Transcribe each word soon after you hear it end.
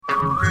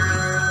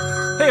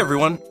Hey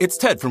everyone, it's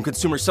Ted from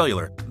Consumer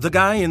Cellular, the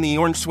guy in the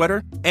orange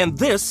sweater, and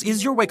this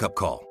is your wake-up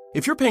call.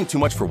 If you're paying too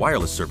much for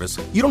wireless service,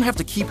 you don't have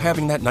to keep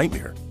having that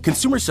nightmare.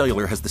 Consumer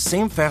Cellular has the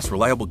same fast,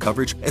 reliable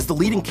coverage as the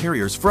leading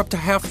carriers for up to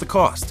half the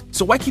cost.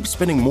 So why keep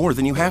spending more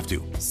than you have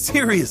to?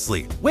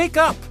 Seriously, wake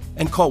up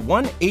and call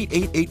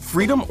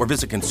 1-888-FREEDOM or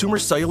visit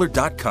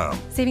consumercellular.com.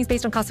 Savings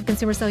based on cost of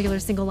Consumer Cellular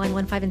single line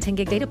 1, 5, and 10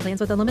 gig data plans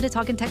with unlimited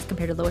talk and text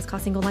compared to lowest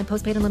cost single line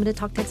postpaid unlimited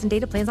talk, text, and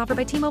data plans offered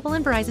by T-Mobile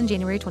and Verizon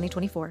January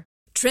 2024.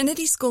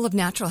 Trinity School of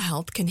Natural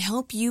Health can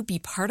help you be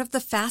part of the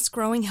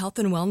fast-growing health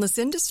and wellness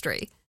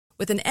industry.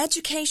 With an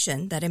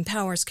education that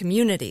empowers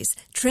communities,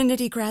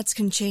 Trinity grads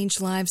can change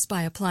lives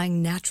by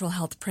applying natural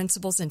health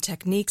principles and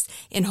techniques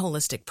in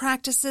holistic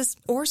practices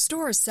or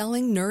stores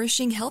selling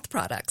nourishing health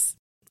products.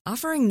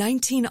 Offering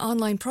 19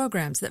 online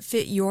programs that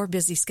fit your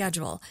busy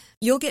schedule,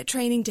 you'll get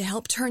training to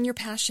help turn your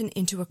passion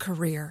into a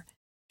career.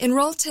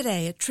 Enroll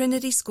today at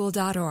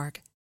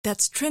trinityschool.org.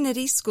 That's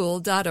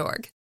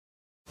trinityschool.org.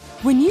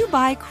 When you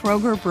buy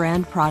Kroger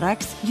brand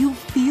products, you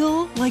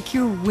feel like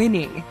you're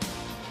winning.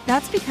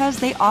 That's because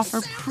they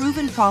offer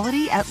proven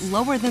quality at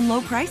lower than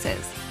low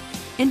prices.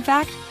 In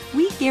fact,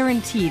 we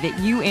guarantee that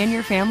you and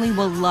your family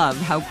will love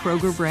how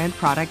Kroger brand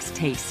products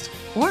taste,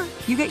 or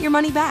you get your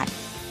money back.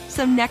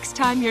 So next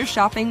time you're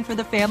shopping for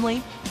the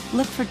family,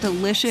 look for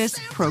delicious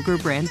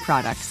Kroger brand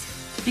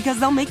products, because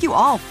they'll make you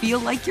all feel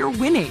like you're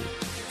winning.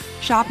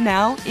 Shop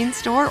now,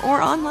 in-store,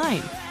 or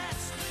online.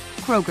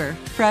 Kroger,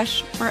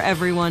 fresh for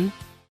everyone.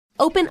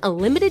 Open a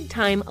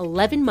limited-time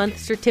 11-month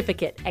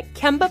certificate at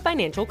Kemba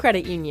Financial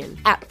Credit Union.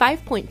 At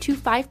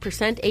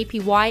 5.25%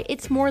 APY,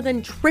 it's more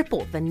than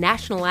triple the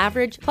national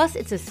average, plus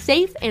it's a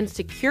safe and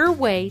secure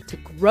way to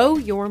grow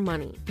your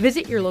money.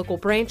 Visit your local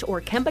branch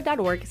or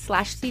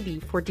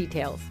kemba.org/CD for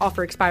details.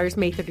 Offer expires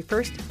May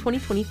 31st,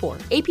 2024.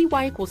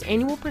 APY equals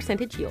annual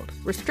percentage yield.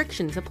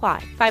 Restrictions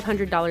apply.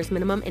 $500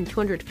 minimum and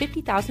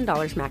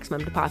 $250,000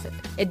 maximum deposit.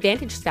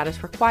 Advantage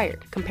status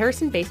required.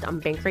 Comparison based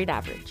on bank rate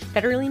average.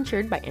 Federally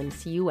insured by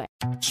NCUA.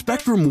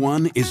 Spectrum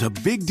One is a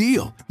big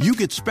deal. You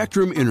get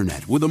Spectrum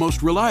Internet with the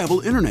most reliable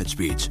internet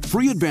speeds,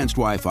 free advanced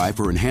Wi-Fi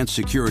for enhanced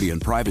security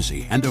and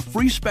privacy, and a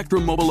free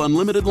Spectrum Mobile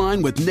Unlimited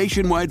line with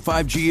nationwide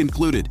 5G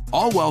included,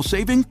 all while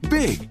saving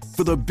big.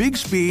 For the big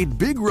speed,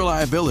 big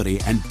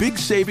reliability, and big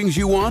savings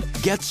you want,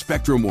 get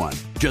Spectrum One.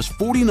 Just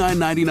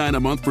 $49.99 a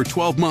month for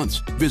 12 months.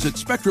 Visit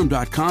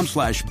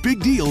spectrum.com/big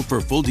deal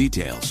for full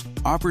details.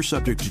 Offer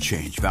subject to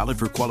change. Valid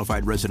for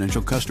qualified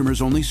residential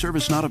customers only.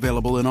 Service not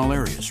available in all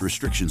areas.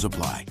 Restrictions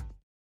apply.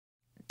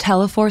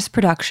 Teleforce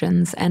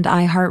Productions and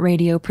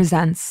iHeartRadio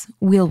presents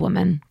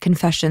Wheelwoman,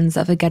 Confessions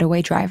of a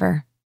Getaway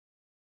Driver.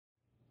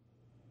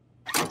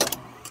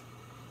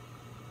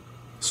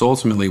 So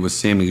ultimately, it was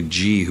Sammy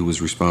G who was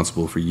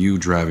responsible for you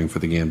driving for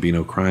the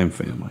Gambino crime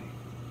family.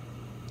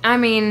 I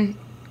mean,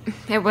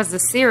 it was a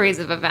series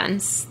of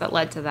events that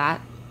led to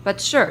that. But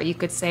sure, you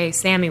could say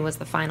Sammy was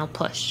the final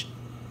push.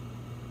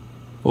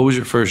 What was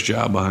your first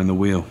job behind the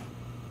wheel?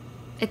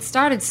 It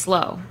started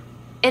slow.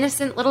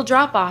 Innocent little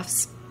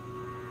drop-offs.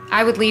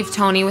 I would leave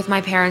Tony with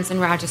my parents in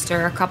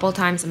Rochester a couple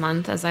times a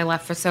month as I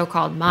left for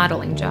so-called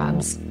modeling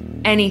jobs.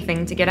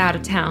 Anything to get out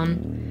of town.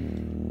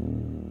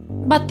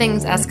 But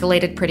things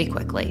escalated pretty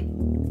quickly.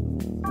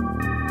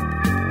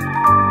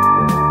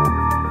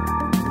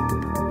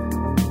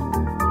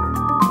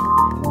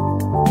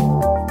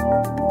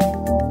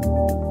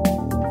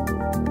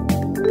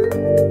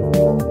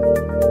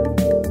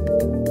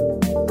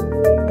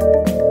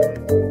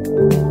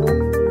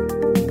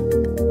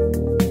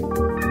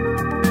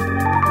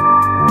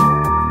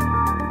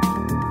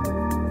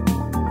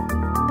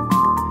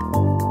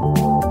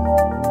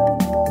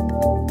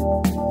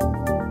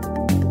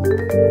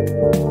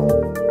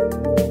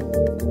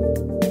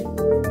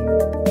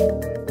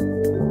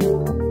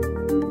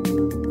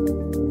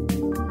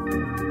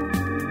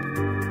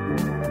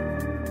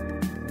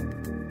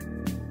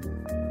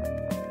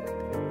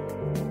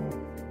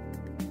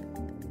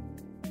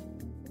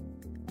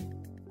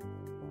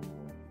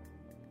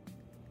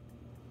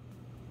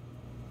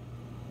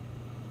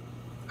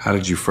 How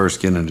did you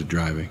first get into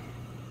driving?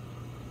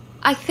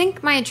 I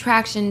think my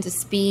attraction to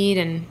speed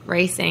and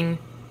racing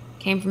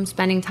came from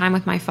spending time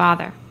with my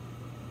father.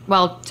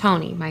 Well,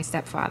 Tony, my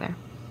stepfather.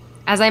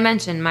 As I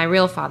mentioned, my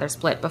real father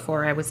split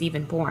before I was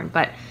even born,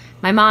 but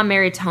my mom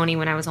married Tony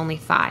when I was only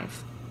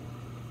 5.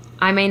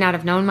 I may not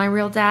have known my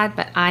real dad,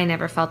 but I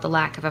never felt the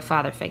lack of a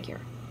father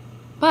figure.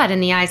 But in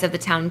the eyes of the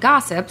town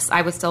gossips,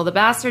 I was still the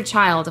bastard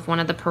child of one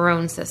of the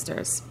Perron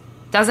sisters.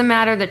 Doesn't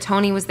matter that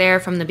Tony was there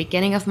from the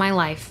beginning of my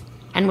life,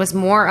 and was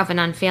more of an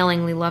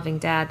unfailingly loving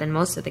dad than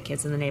most of the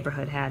kids in the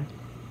neighborhood had.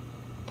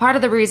 Part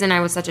of the reason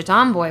I was such a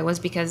tomboy was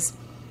because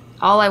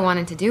all I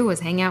wanted to do was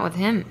hang out with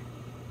him.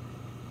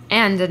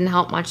 And didn't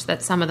help much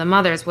that some of the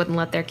mothers wouldn't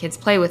let their kids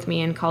play with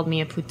me and called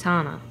me a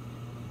putana,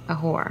 a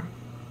whore.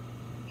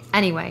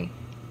 Anyway,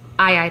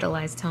 I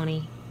idolized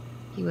Tony.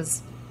 He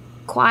was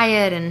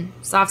quiet and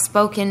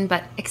soft-spoken,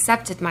 but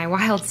accepted my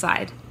wild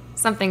side,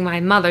 something my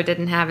mother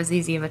didn't have as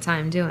easy of a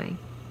time doing.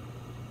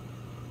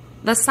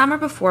 The summer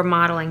before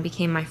modeling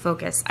became my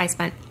focus, I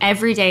spent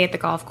every day at the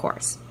golf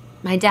course.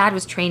 My dad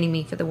was training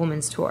me for the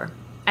women's tour.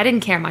 I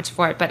didn't care much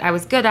for it, but I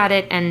was good at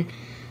it, and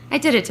I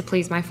did it to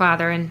please my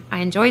father, and I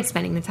enjoyed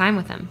spending the time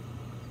with him.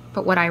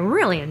 But what I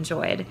really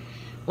enjoyed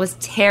was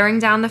tearing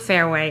down the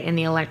fairway in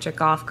the electric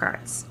golf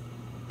carts.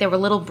 There were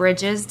little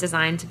bridges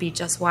designed to be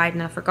just wide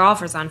enough for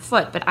golfers on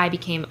foot, but I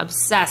became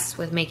obsessed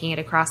with making it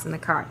across in the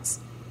carts,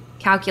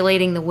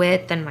 calculating the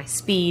width and my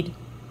speed.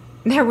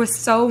 There were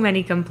so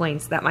many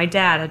complaints that my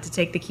dad had to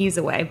take the keys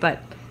away,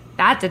 but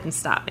that didn't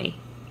stop me.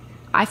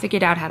 I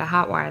figured out how to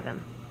hotwire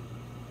them.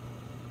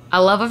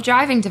 A love of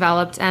driving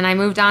developed, and I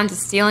moved on to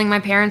stealing my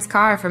parents'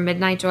 car for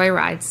midnight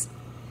joyrides.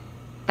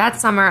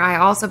 That summer, I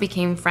also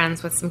became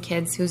friends with some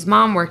kids whose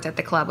mom worked at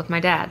the club with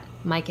my dad,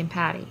 Mike and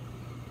Patty.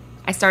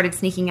 I started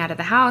sneaking out of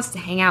the house to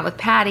hang out with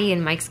Patty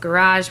in Mike's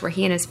garage where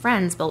he and his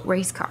friends built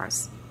race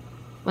cars.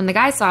 When the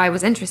guys saw I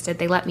was interested,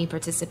 they let me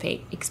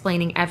participate,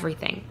 explaining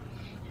everything.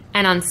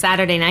 And on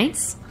Saturday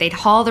nights, they'd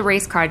haul the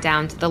race car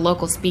down to the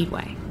local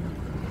speedway.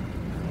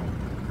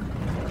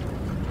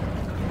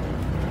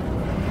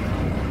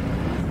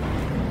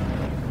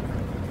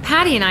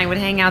 Patty and I would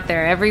hang out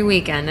there every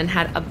weekend and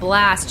had a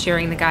blast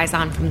cheering the guys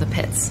on from the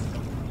pits.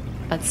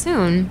 But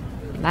soon,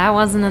 that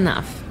wasn't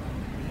enough.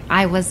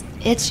 I was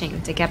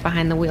itching to get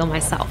behind the wheel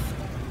myself.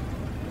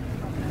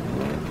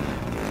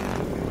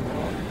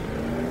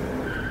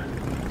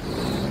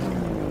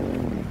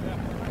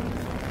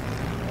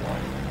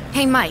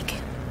 Hey, Mike.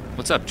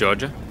 What's up,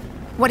 Georgia?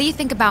 What do you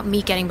think about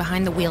me getting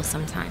behind the wheel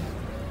sometime?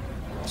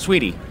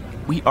 Sweetie,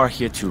 we are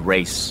here to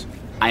race.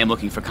 I am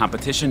looking for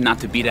competition, not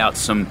to beat out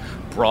some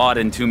broad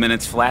in 2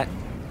 minutes flat.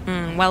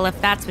 Well,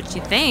 if that's what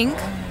you think,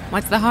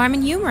 what's the harm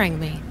in humoring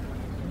me?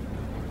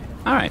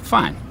 All right,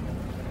 fine.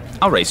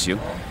 I'll race you.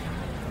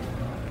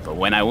 But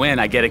when I win,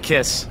 I get a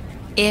kiss.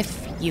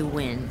 If you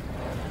win.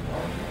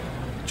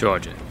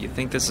 Georgia, you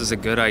think this is a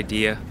good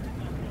idea?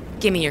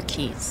 Give me your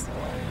keys.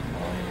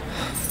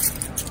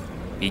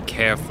 Be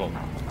careful.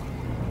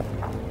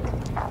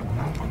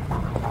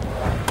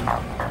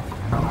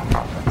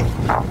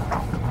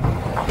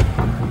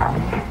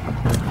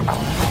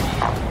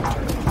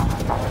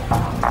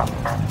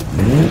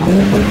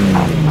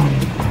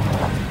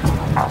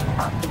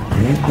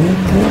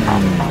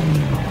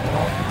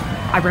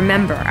 I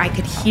remember I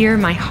could hear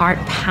my heart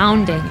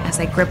pounding as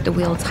I gripped the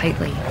wheel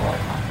tightly.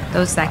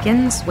 Those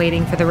seconds,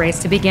 waiting for the race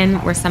to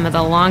begin, were some of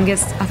the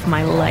longest of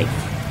my life.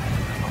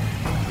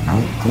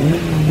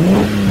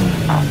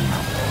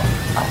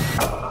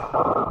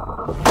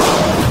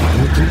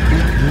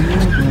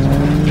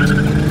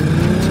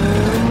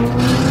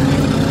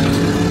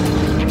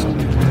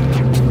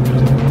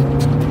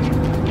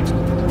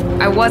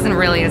 I wasn't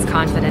really as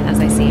confident as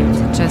I seemed,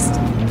 just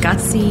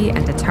gutsy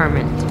and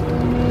determined.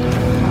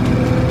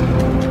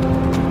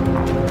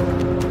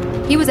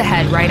 He was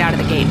ahead right out of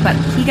the gate, but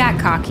he got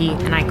cocky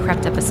and I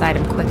crept up beside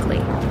him quickly.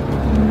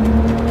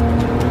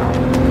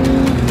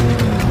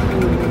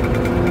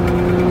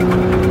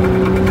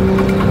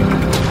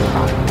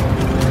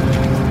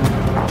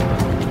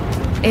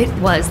 It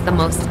was the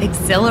most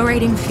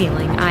exhilarating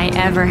feeling I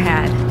ever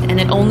had, and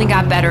it only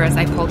got better as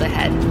I pulled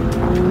ahead.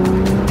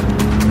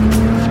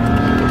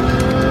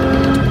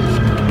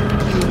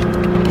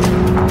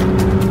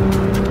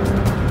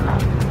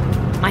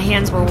 My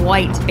hands were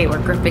white, they were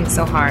gripping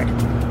so hard.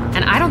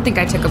 And I don't think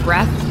I took a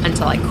breath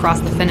until I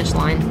crossed the finish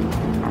line.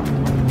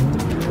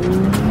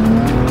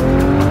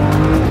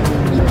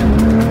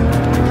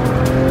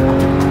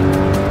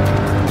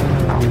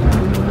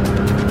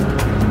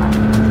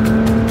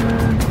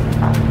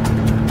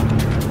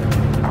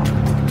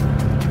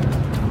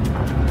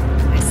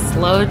 I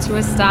slowed to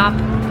a stop,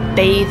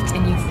 bathed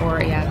in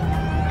euphoria.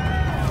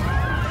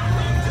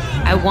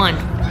 I won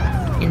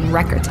in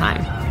record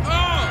time.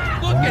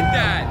 Oh, look at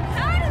that!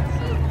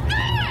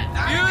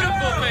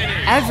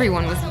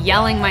 Everyone was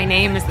yelling my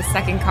name as the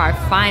second car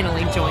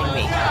finally joined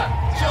me.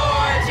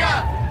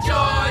 Georgia!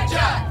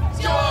 Georgia!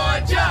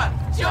 Georgia!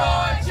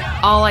 Georgia!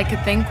 All I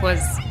could think was,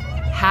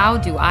 how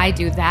do I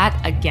do that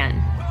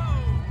again?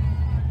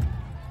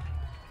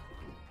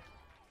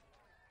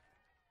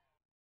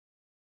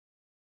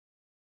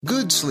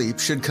 Good sleep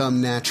should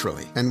come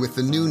naturally, and with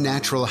the new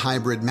Natural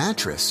Hybrid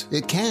mattress,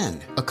 it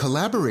can. A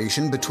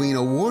collaboration between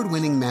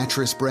award-winning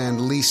mattress brand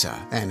Leesa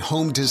and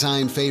home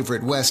design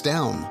favorite West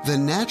Elm, the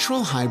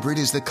Natural Hybrid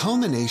is the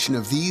culmination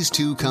of these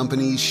two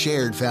companies'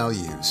 shared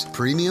values: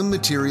 premium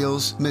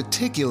materials,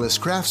 meticulous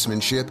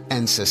craftsmanship,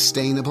 and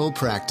sustainable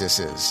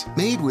practices.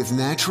 Made with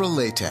natural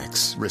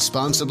latex,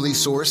 responsibly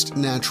sourced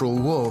natural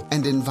wool,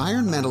 and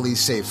environmentally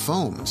safe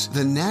foams,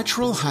 the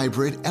Natural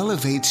Hybrid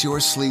elevates your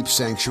sleep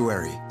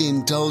sanctuary,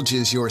 indulges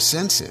your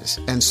senses,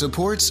 and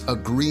supports a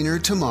greener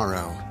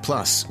tomorrow.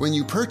 Plus, when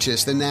you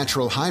purchase the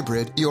Natural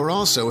Hybrid, you're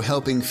also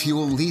helping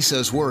fuel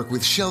Leesa's work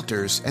with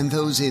shelters and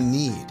those in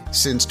need.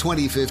 Since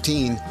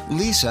 2015,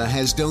 Leesa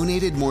has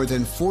donated more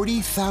than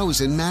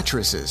 40,000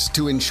 mattresses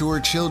to ensure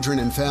children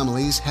and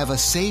families have a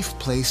safe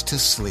place to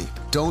sleep.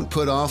 Don't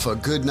put off a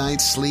good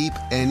night's sleep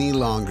any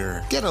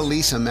longer. Get a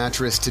Leesa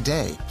mattress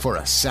today for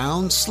a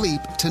sound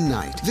sleep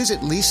tonight. Visit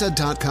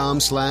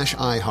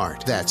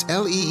leesa.com/iHeart. That's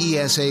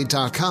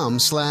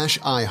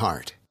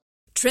LEESA.com/iHeart.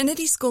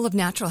 Trinity School of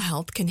Natural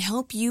Health can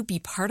help you be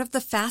part of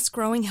the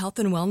fast-growing health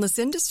and wellness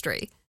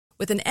industry.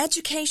 With an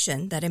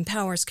education that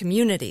empowers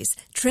communities,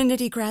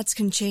 Trinity grads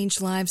can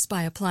change lives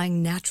by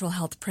applying natural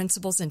health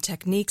principles and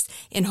techniques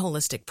in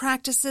holistic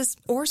practices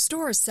or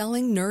stores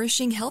selling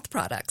nourishing health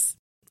products.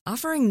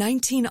 Offering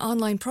 19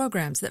 online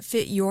programs that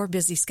fit your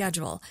busy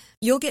schedule,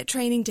 you'll get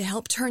training to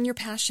help turn your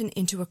passion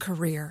into a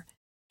career.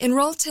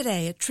 Enroll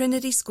today at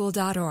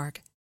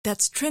trinityschool.org.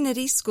 That's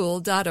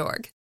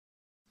trinityschool.org.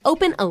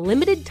 Open a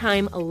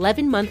limited-time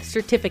 11-month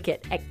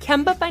certificate at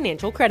Kemba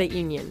Financial Credit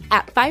Union.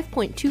 At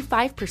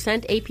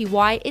 5.25%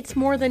 APY, it's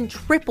more than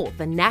triple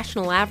the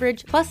national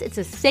average, plus it's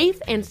a safe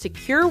and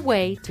secure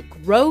way to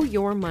grow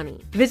your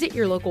money. Visit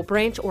your local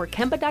branch or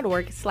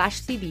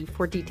kemba.org/CD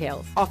for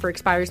details. Offer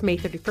expires May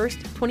 31st,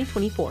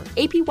 2024.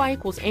 APY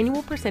equals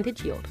annual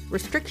percentage yield.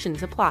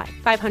 Restrictions apply.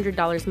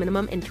 $500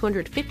 minimum and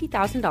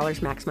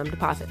 $250,000 maximum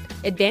deposit.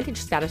 Advantage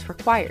status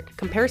required.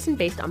 Comparison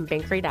based on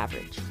bank rate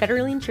average.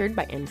 Federally insured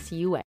by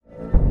NCUA.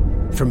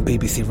 From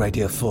BBC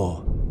Radio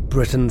 4,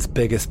 Britain's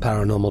biggest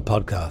paranormal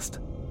podcast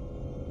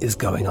is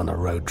going on a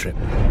road trip.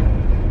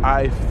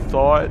 I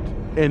thought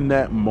in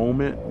that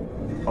moment,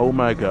 oh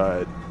my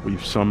God,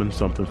 we've summoned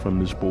something from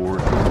this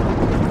board.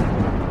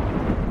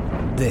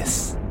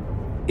 This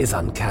is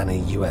Uncanny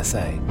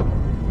USA.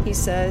 He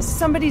says,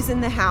 somebody's in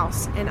the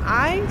house, and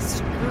I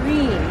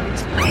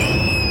screamed.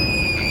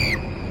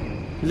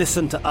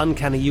 Listen to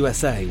Uncanny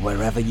USA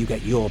wherever you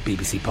get your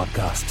BBC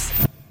podcasts,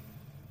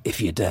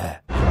 if you dare.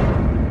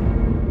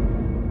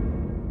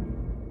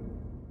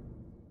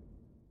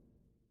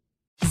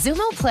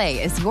 Xumo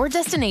Play is your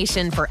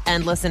destination for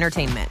endless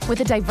entertainment.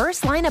 With a diverse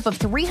lineup of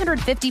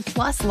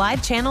 350-plus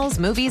live channels,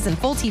 movies, and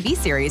full TV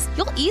series,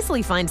 you'll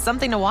easily find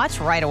something to watch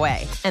right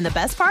away. And the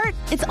best part?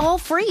 It's all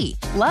free.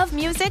 Love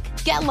music?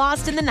 Get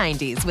lost in the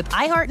 90s with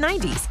iHeart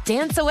 90s,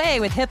 dance away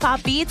with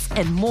hip-hop beats,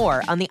 and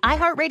more on the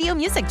iHeartRadio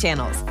music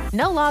channels.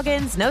 No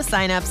logins, no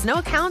signups, no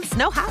accounts,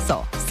 no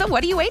hassle. So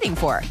what are you waiting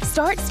for?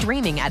 Start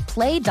streaming at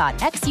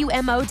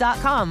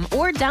play.xumo.com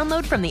or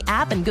download from the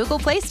app and Google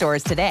Play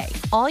stores today.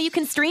 All you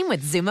can stream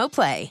with Xumo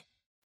Play.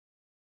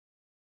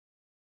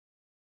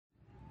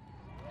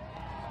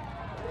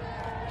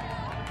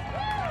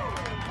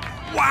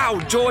 Wow,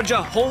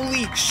 Georgia,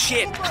 holy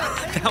shit.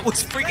 That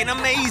was freaking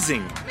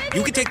amazing.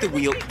 You can take the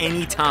wheel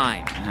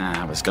anytime.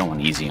 I was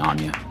going easy on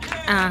you.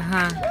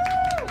 Uh-huh.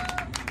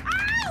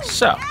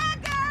 So,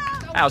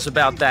 how's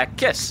about that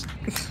kiss?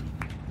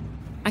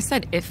 I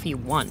said if you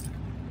won.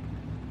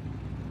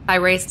 I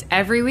raced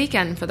every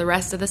weekend for the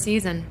rest of the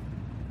season.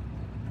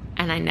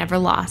 And I never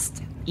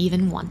lost,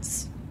 even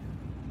once.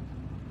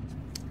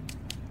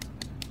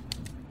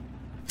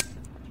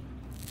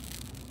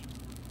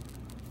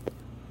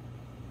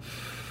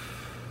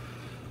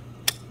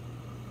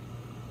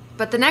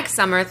 But the next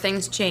summer,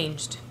 things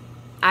changed.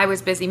 I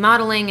was busy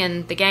modeling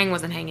and the gang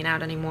wasn't hanging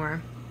out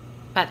anymore.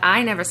 But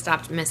I never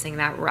stopped missing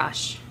that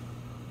rush.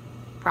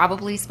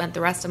 Probably spent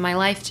the rest of my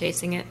life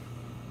chasing it.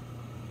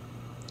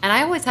 And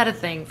I always had a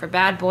thing for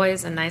bad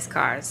boys and nice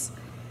cars.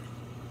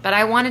 But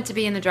I wanted to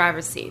be in the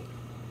driver's seat.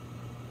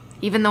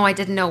 Even though I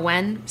didn't know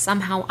when,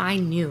 somehow I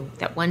knew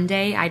that one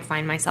day I'd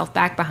find myself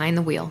back behind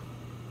the wheel.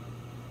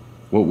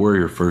 What were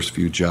your first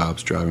few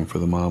jobs driving for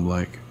the mob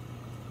like?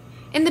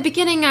 In the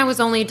beginning, I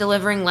was only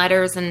delivering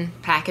letters and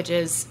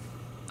packages.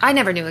 I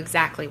never knew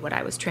exactly what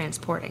I was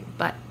transporting,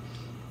 but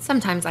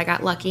sometimes I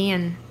got lucky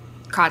and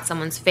caught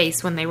someone's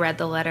face when they read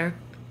the letter.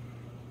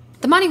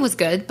 The money was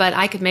good, but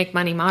I could make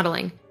money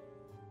modeling.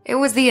 It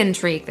was the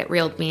intrigue that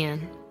reeled me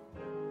in.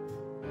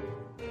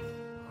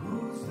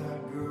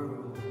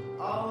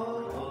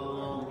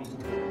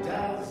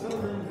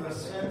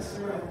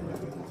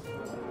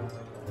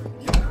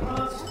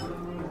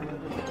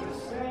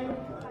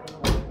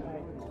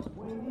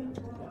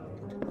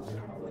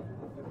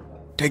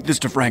 Take this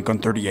to Frank on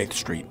 38th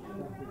Street.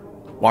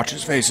 Watch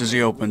his face as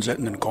he opens it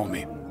and then call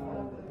me.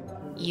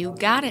 You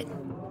got it.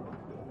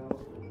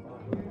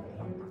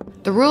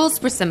 The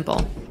rules were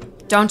simple.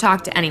 Don't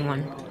talk to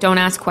anyone. Don't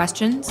ask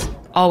questions.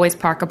 Always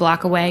park a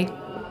block away.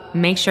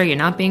 Make sure you're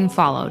not being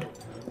followed.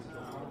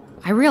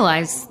 I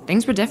realized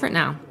things were different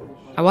now.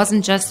 I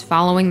wasn't just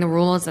following the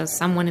rules as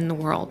someone in the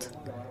world.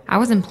 I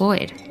was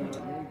employed.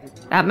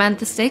 That meant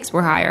the stakes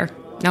were higher.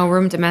 No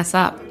room to mess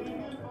up.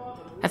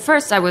 At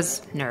first I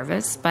was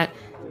nervous, but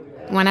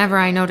whenever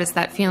I noticed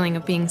that feeling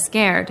of being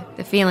scared,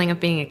 the feeling of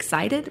being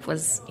excited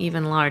was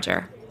even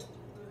larger.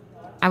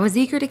 I was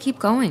eager to keep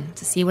going,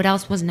 to see what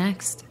else was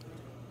next.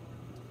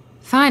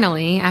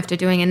 Finally, after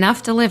doing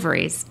enough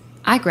deliveries,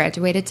 I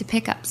graduated to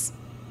pickups.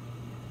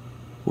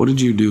 What did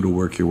you do to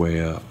work your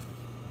way up?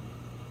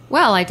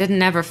 Well, I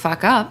didn't ever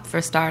fuck up, for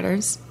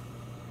starters.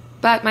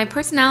 But my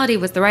personality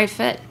was the right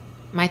fit.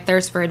 My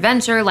thirst for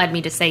adventure led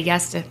me to say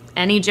yes to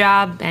any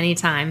job,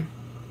 anytime.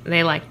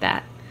 They liked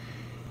that.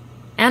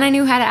 And I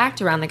knew how to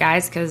act around the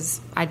guys because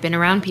I'd been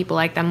around people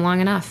like them long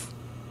enough.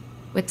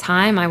 With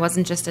time, I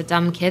wasn't just a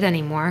dumb kid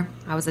anymore.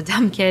 I was a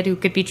dumb kid who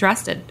could be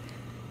trusted.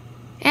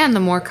 And the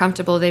more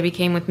comfortable they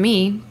became with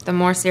me, the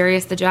more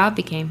serious the job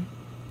became.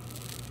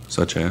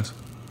 Such as?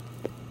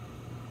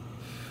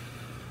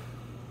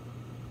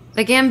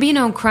 The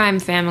Gambino crime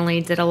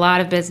family did a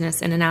lot of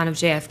business in and out of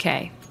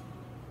JFK.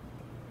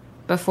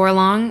 Before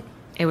long,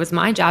 it was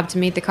my job to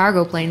meet the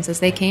cargo planes as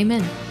they came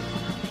in.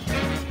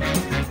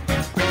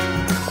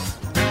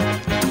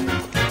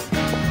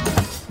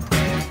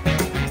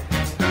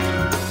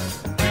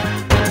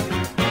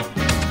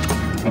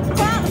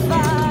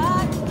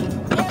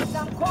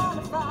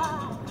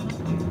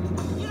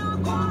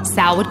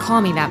 Sal would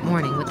call me that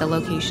morning with the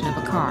location of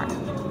a car.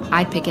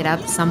 I'd pick it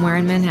up somewhere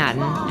in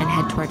Manhattan and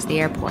head towards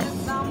the airport.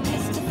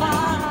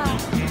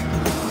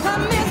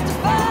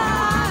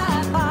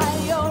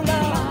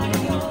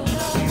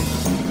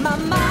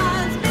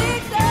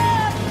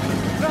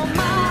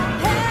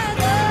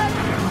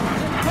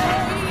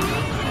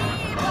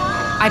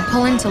 I'd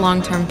pull into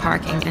long-term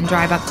parking and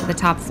drive up to the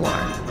top floor.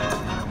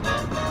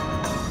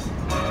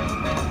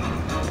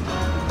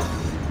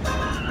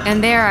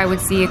 And there I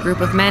would see a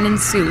group of men in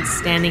suits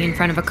standing in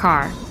front of a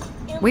car.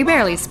 We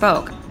barely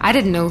spoke. I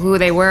didn't know who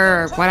they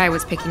were or what I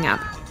was picking up.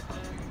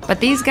 But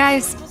these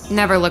guys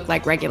never looked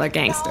like regular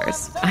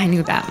gangsters. I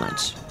knew that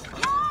much.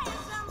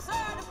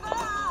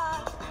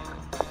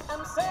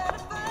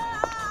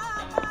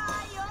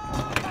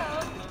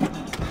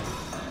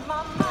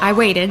 I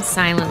waited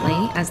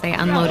silently as they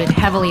unloaded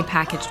heavily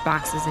packaged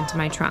boxes into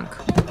my trunk.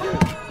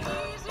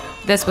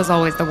 This was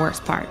always the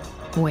worst part,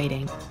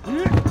 waiting.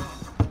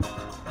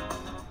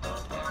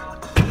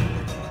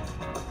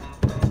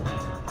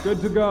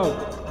 Good to go.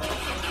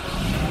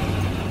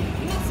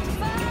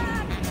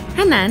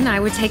 And then I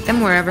would take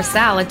them wherever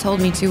Sal had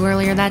told me to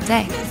earlier that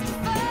day.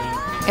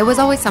 It was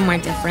always somewhere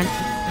different.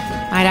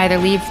 I'd either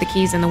leave the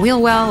keys in the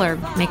wheel well or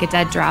make a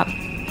dead drop.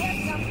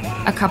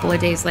 A couple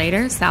of days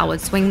later, Sal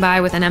would swing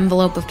by with an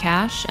envelope of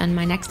cash and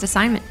my next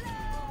assignment.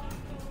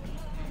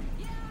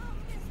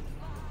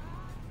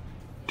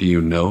 Do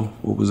you know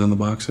what was in the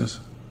boxes?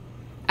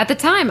 At the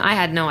time, I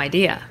had no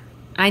idea.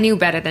 I knew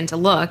better than to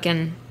look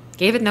and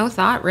gave it no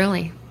thought,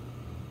 really.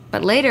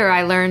 But later,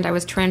 I learned I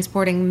was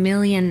transporting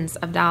millions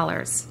of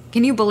dollars.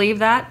 Can you believe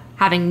that?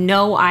 Having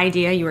no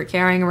idea you were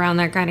carrying around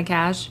that kind of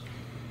cash?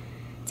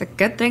 It's a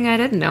good thing I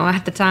didn't know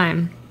at the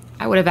time.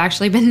 I would have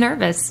actually been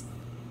nervous.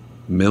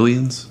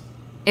 Millions?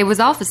 It was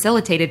all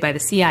facilitated by the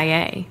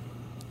CIA.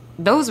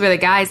 Those were the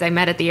guys I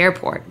met at the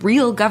airport,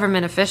 real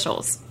government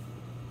officials.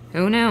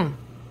 Who knew?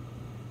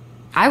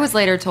 I was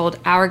later told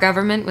our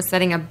government was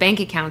setting up bank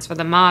accounts for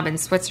the mob in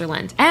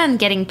Switzerland and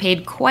getting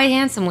paid quite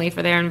handsomely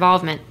for their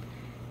involvement.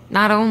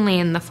 Not only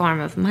in the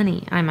form of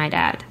money, I might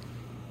add.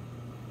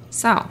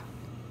 So,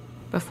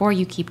 before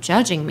you keep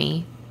judging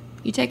me,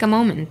 you take a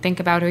moment and think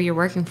about who you're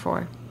working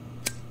for.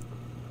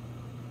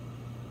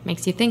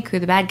 Makes you think who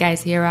the bad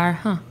guys here are,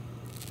 huh?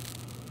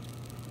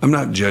 I'm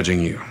not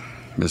judging you,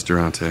 Miss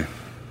Durante.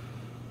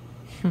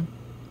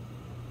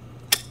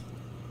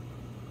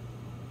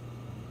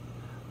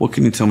 What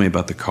can you tell me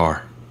about the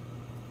car?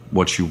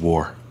 What you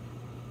wore?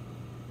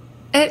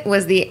 It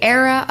was the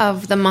era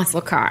of the muscle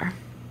car.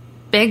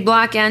 Big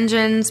block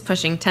engines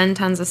pushing 10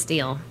 tons of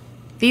steel.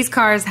 These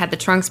cars had the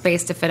trunk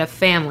space to fit a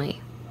family,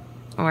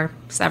 or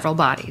several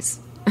bodies.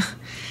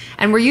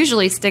 And were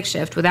usually stick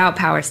shift without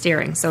power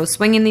steering, so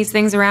swinging these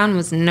things around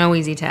was no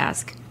easy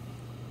task.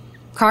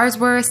 Cars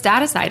were a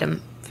status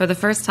item for the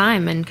first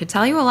time and could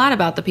tell you a lot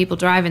about the people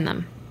driving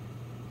them.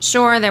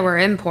 Sure, there were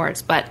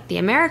imports, but the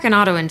American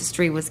auto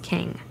industry was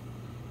king.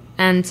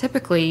 And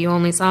typically, you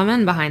only saw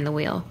men behind the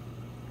wheel.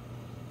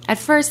 At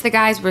first, the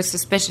guys were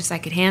suspicious I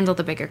could handle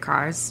the bigger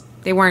cars.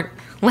 They weren't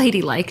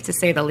ladylike, to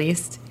say the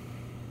least.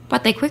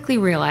 But they quickly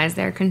realized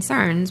their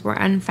concerns were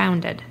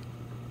unfounded.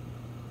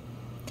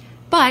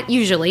 But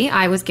usually,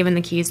 I was given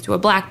the keys to a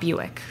black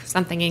Buick,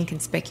 something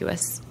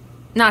inconspicuous.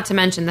 Not to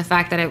mention the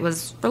fact that it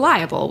was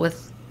reliable,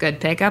 with good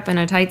pickup and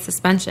a tight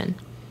suspension.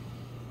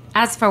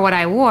 As for what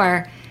I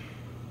wore,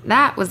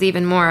 that was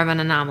even more of an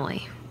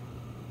anomaly.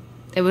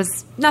 It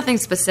was nothing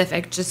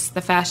specific, just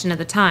the fashion of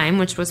the time,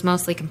 which was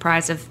mostly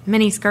comprised of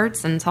mini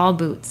skirts and tall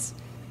boots.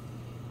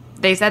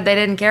 They said they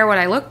didn't care what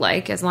I looked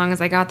like as long as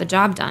I got the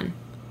job done.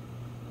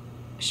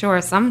 Sure,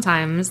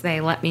 sometimes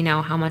they let me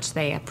know how much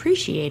they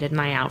appreciated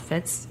my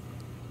outfits.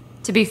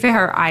 To be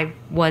fair, I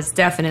was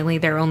definitely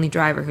their only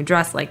driver who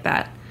dressed like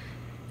that.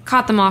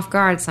 Caught them off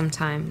guard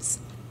sometimes.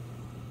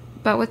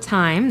 But with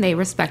time, they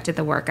respected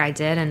the work I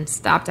did and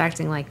stopped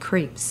acting like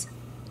creeps.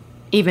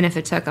 Even if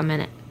it took a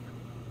minute.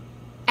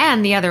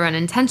 And the other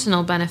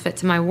unintentional benefit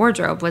to my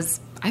wardrobe was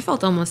I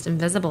felt almost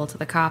invisible to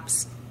the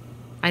cops.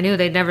 I knew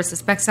they'd never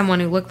suspect someone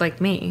who looked like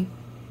me.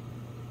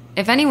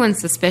 If anyone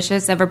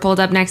suspicious ever pulled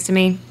up next to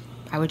me,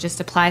 I would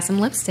just apply some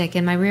lipstick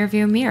in my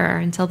rearview mirror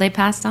until they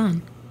passed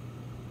on.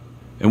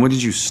 And when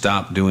did you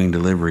stop doing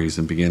deliveries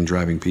and begin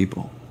driving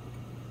people?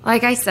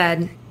 Like I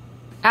said,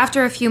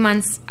 after a few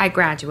months, I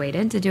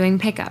graduated to doing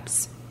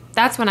pickups.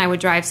 That's when I would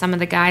drive some of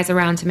the guys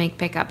around to make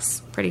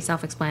pickups. Pretty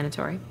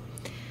self-explanatory.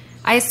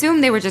 I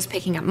assumed they were just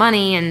picking up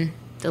money, and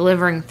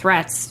delivering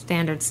threats,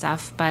 standard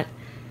stuff, but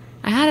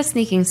I had a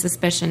sneaking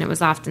suspicion it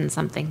was often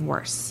something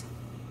worse.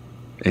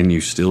 And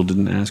you still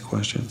didn't ask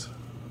questions?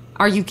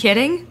 Are you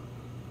kidding?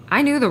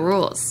 I knew the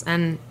rules,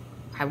 and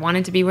I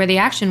wanted to be where the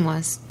action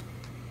was.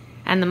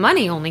 And the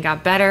money only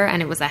got better,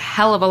 and it was a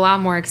hell of a lot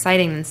more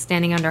exciting than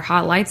standing under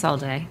hot lights all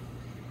day.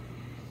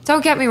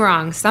 Don't get me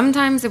wrong,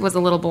 sometimes it was a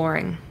little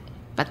boring.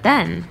 But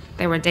then,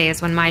 there were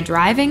days when my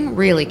driving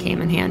really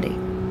came in handy.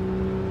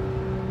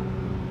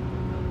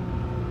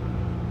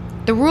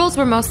 The rules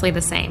were mostly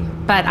the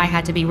same, but I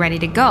had to be ready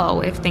to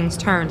go if things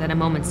turned at a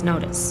moment's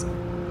notice.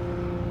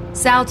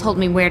 Sal told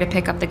me where to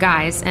pick up the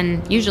guys,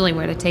 and usually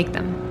where to take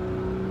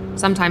them.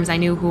 Sometimes I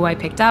knew who I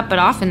picked up, but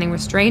often they were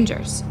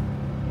strangers.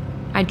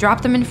 I'd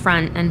drop them in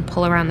front and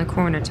pull around the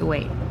corner to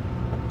wait.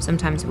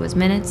 Sometimes it was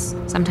minutes,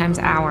 sometimes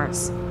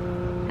hours.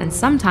 And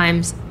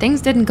sometimes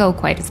things didn't go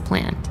quite as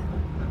planned.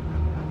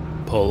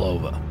 Pull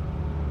over.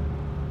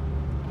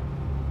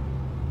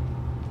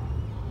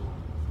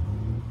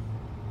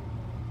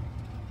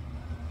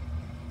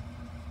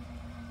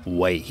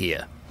 Wait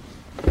here.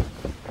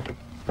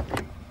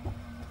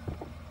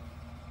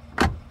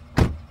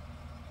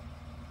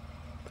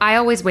 I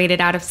always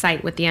waited out of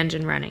sight with the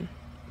engine running.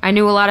 I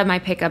knew a lot of my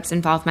pickups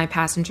involved my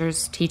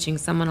passengers teaching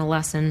someone a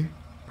lesson.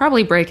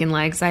 Probably breaking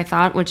legs, I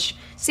thought, which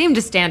seemed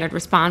a standard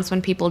response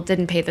when people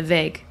didn't pay the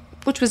vig,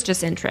 which was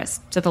just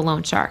interest to the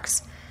loan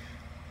sharks.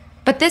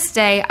 But this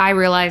day, I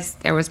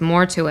realized there was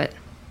more to it.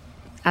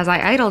 As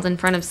I idled in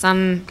front of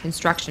some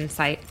construction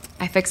site,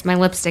 I fixed my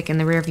lipstick in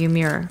the rearview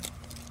mirror.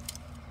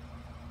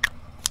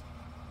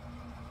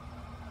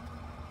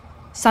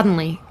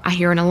 Suddenly, I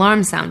hear an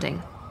alarm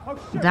sounding.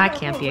 That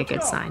can't be a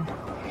good sign.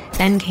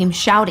 Then came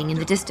shouting in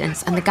the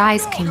distance, and the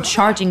guys came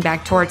charging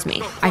back towards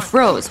me. I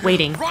froze,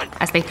 waiting,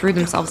 as they threw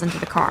themselves into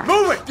the car.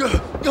 Move it!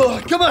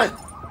 Come on!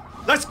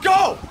 Let's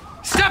go!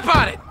 Step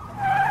on it!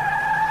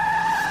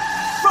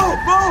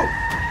 Move!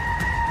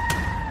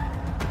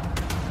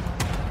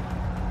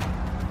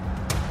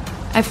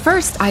 At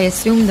first, I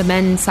assumed the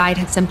men inside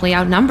had simply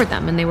outnumbered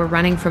them and they were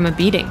running from a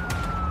beating.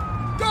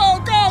 Go!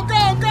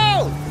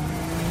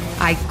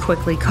 I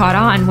quickly caught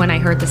on when I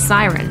heard the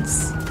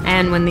sirens,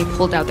 and when they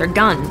pulled out their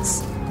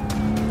guns.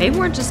 They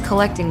weren't just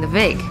collecting the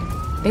vig,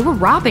 they were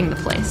robbing the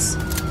place.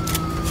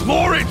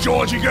 Floor it,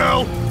 Georgie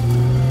girl!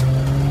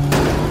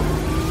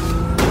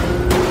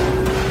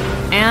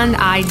 And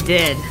I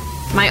did.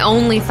 My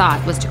only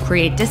thought was to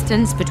create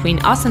distance between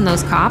us and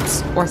those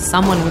cops, or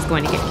someone was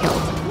going to get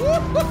killed.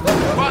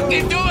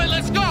 Fucking do it,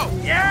 let's go!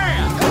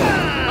 Yeah!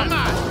 Come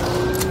on!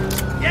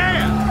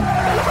 Yeah!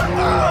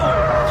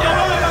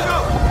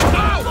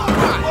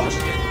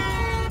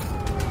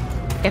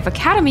 If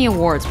Academy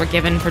Awards were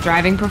given for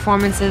driving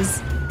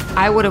performances,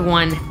 I would have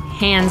won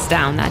hands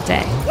down that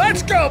day.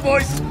 Let's go,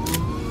 boys!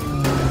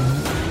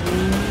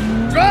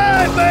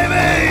 Drive,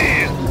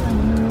 baby!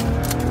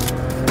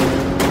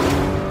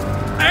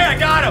 Hey, I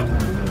got him!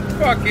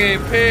 Fucking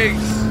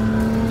pigs!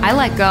 I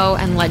let go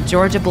and let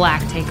Georgia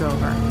Black take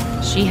over.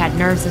 She had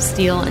nerves of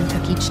steel and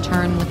took each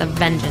turn with a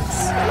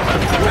vengeance.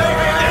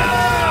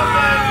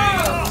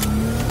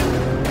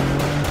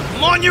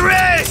 I'm on your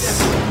ass!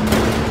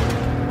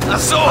 I'm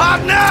so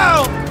hot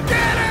now!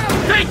 Get him!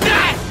 Take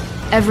that!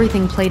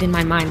 Everything played in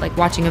my mind like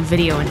watching a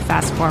video and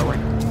fast forward.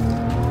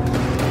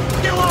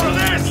 Get all of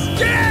this!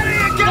 Get out of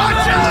here! Get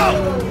Watch out!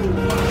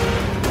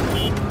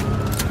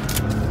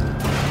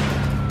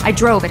 I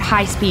drove at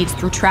high speeds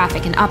through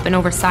traffic and up and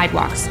over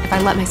sidewalks. If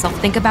I let myself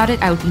think about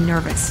it, I would be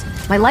nervous.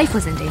 My life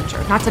was in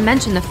danger, not to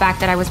mention the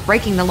fact that I was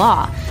breaking the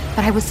law.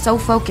 But I was so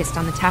focused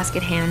on the task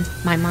at hand,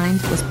 my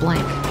mind was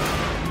blank.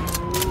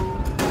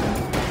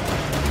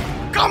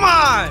 Come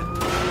on!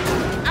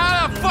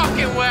 Out of the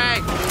fucking way!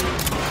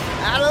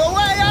 Out of the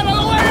way! Out of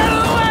the way! Out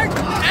of the way!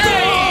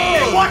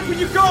 Hey! Watch where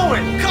you're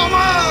going! Come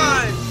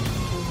on!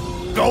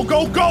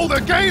 Go! They're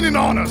gaining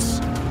on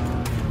us!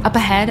 Up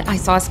ahead, I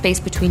saw a space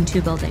between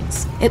two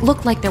buildings. It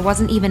looked like there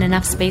wasn't even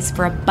enough space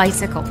for a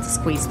bicycle to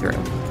squeeze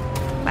through.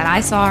 But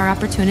I saw our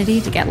opportunity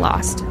to get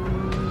lost.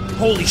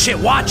 Holy shit,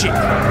 watch it!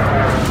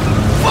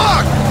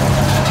 Fuck!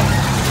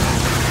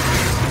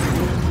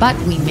 But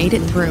we made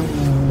it through.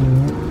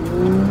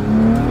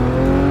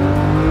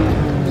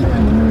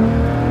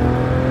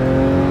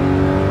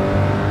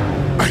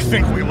 I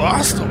think we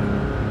lost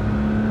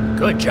them.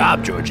 Good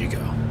job, Georgie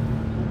girl.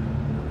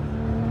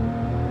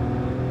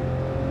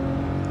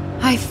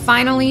 I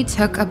finally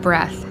took a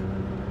breath.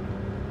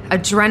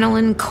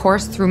 Adrenaline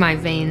coursed through my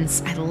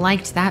veins. I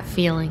liked that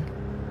feeling.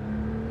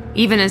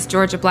 Even as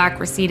Georgia Black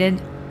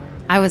receded,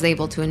 I was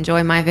able to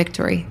enjoy my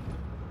victory.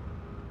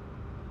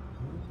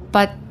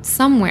 But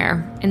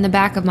somewhere in the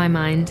back of my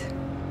mind,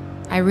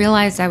 I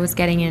realized I was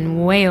getting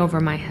in way over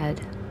my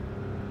head.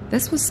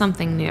 This was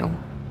something new.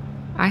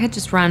 I had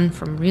just run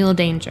from real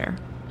danger,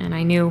 and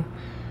I knew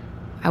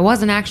I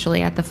wasn't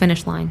actually at the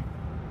finish line.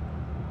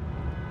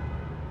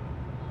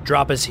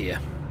 Drop us here.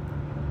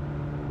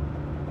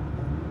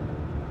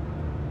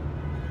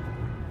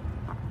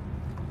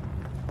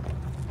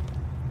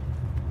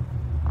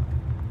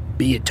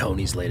 Be at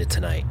Tony's later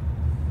tonight.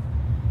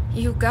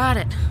 You got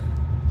it.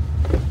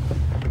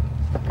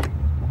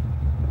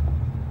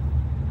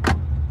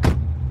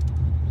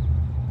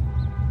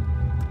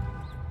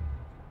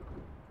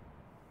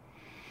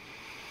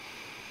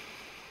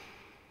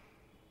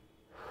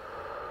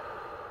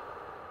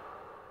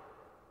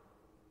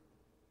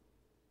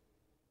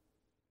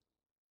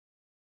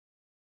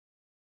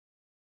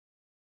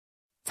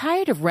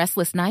 Tired of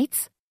restless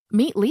nights?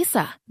 Meet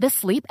Leesa, the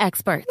sleep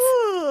experts.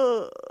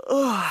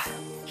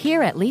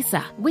 Here at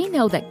Leesa, we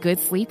know that good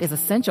sleep is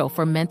essential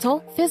for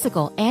mental,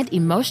 physical, and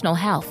emotional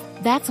health.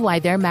 That's why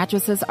their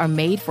mattresses are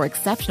made for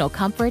exceptional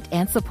comfort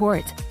and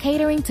support,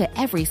 catering to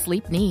every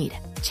sleep need.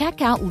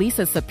 Check out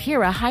Leesa's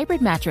Sapira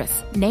Hybrid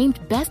Mattress, named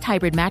Best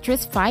Hybrid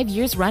Mattress 5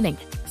 years running.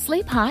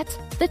 Sleep hot?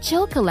 The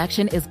Chill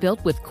Collection is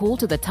built with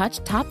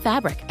cool-to-the-touch top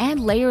fabric and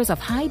layers of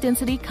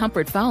high-density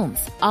comfort foams,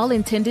 all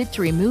intended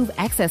to remove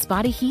excess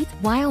body heat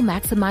while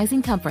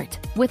maximizing comfort.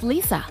 With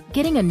Leesa,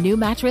 getting a new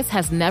mattress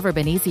has never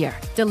been easier.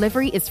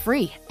 Delivery is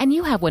free, and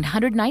you have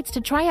 100 nights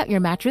to try out your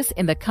mattress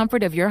in the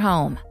comfort of your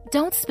home.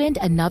 Don't spend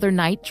another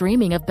night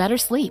dreaming of better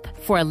sleep.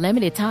 For a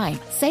limited time,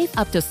 save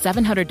up to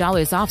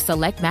 $700 off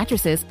select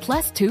mattresses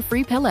plus 2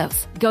 free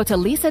pillows. Go to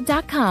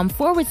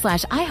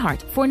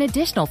leesa.com/iHeart for an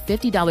additional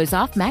 $50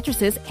 off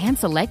mattresses and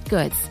select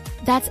goods.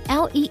 That's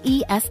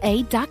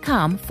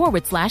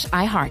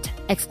LEESA.com/iHeart.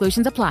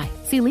 Exclusions apply.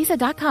 See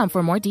leesa.com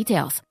for more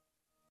details.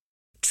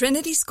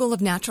 Trinity School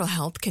of Natural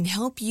Health can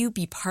help you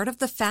be part of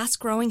the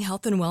fast-growing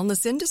health and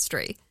wellness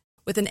industry.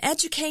 With an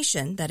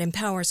education that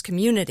empowers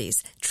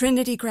communities,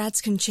 Trinity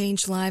grads can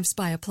change lives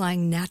by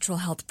applying natural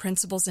health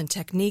principles and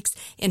techniques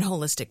in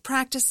holistic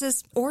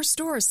practices or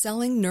stores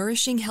selling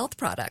nourishing health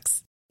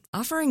products.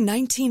 Offering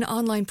 19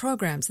 online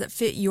programs that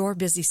fit your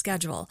busy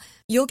schedule,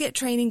 you'll get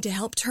training to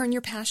help turn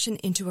your passion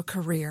into a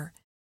career.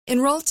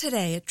 Enroll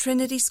today at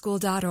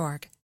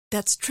trinityschool.org.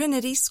 That's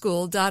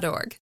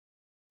trinityschool.org.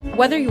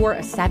 Whether you're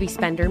a savvy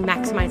spender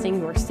maximizing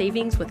your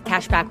savings with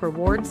cashback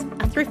rewards,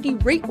 a thrifty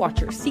rate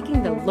watcher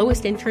seeking the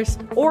lowest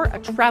interest, or a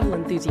travel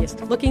enthusiast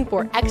looking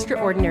for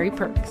extraordinary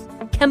perks,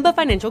 Kemba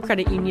Financial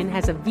Credit Union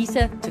has a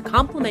visa to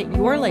complement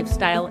your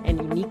lifestyle and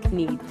unique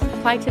needs.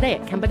 Apply today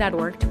at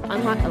Kemba.org to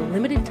unlock a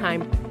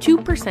limited-time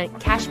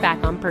 2% cash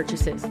back on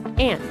purchases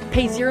and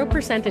pay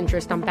 0%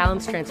 interest on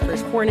balance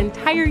transfers for an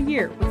entire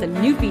year with a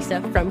new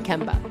visa from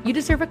Kemba. You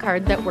deserve a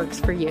card that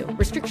works for you.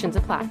 Restrictions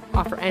apply.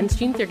 Offer ends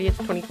June 30th,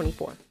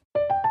 2024.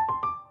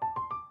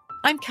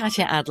 I'm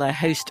Katya Adler,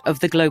 host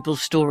of The Global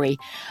Story.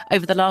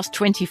 Over the last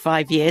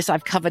 25 years,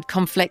 I've covered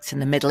conflicts in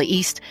the Middle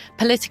East,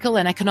 political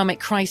and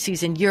economic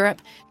crises in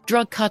Europe,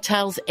 drug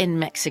cartels in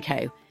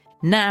Mexico.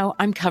 Now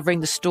I'm covering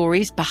the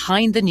stories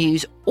behind the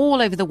news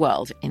all over the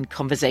world in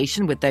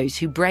conversation with those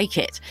who break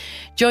it.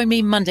 Join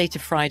me Monday to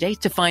Friday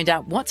to find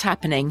out what's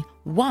happening,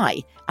 why,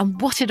 and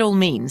what it all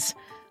means.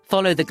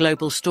 Follow The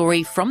Global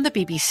Story from the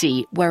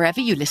BBC wherever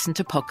you listen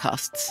to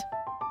podcasts.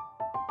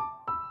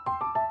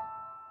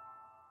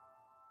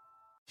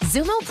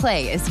 Xumo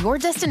Play is your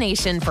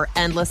destination for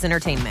endless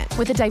entertainment.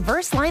 With a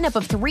diverse lineup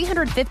of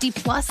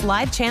 350-plus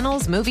live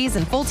channels, movies,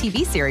 and full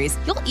TV series,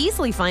 you'll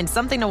easily find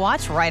something to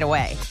watch right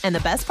away. And the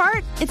best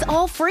part? It's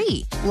all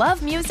free.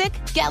 Love music?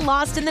 Get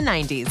lost in the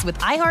 90s with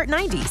iHeart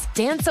 90s,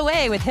 dance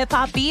away with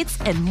hip-hop beats,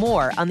 and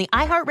more on the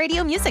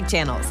iHeartRadio music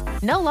channels.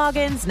 No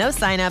logins, no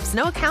signups,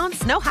 no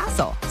accounts, no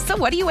hassle. So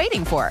what are you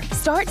waiting for?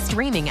 Start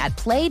streaming at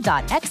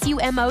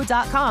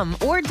play.xumo.com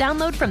or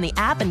download from the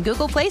app and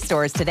Google Play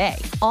stores today.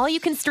 All you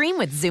can stream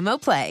with Xumo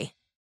Play.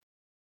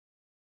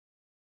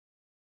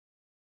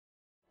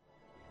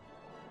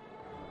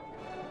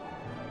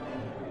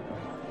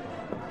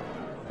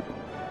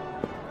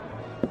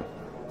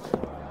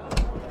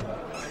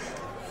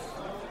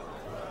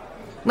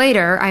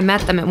 Later, I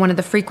met them at one of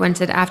the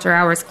frequented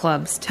after-hours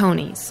clubs,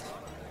 Tony's.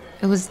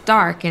 It was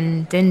dark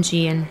and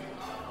dingy, and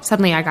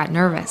suddenly I got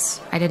nervous.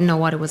 I didn't know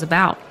what it was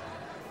about.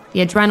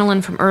 The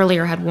adrenaline from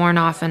earlier had worn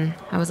off, and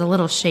I was a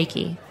little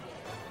shaky.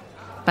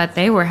 But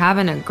they were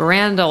having a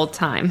grand old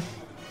time.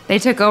 They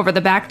took over the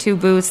back 2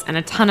 booths, and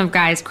a ton of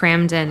guys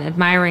crammed in,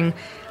 admiring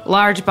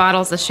large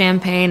bottles of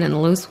champagne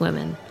and loose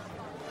women.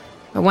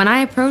 But when I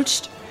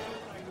approached,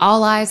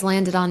 all eyes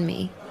landed on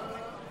me.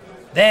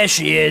 There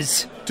she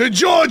is. To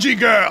Georgie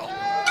girl!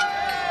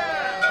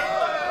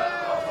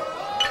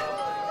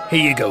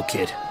 Here you go,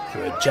 kid,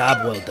 for a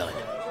job well done.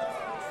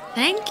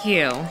 Thank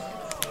you.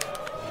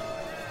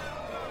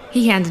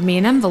 He handed me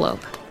an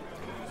envelope.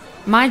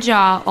 My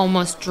jaw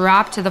almost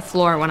dropped to the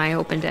floor when I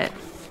opened it.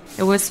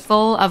 It was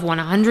full of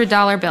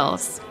 $100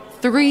 bills.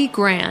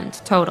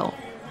 $3,000 total.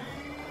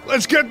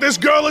 Let's get this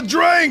girl a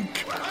drink!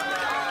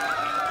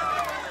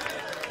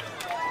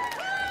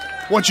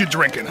 What you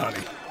drinking,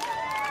 honey?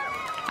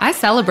 I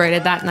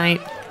celebrated that night,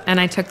 and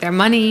I took their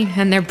money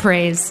and their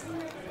praise.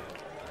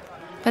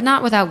 But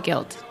not without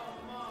guilt.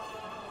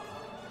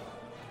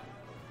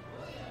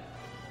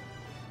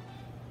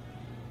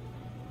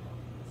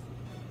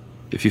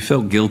 If you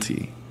felt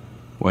guilty,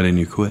 why didn't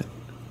you quit?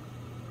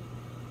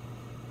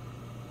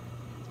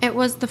 It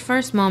was the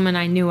first moment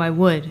I knew I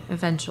would,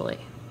 eventually.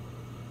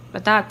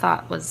 But that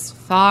thought was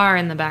far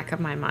in the back of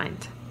my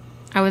mind.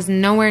 I was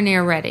nowhere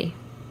near ready.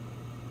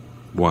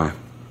 Why?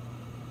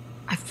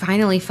 I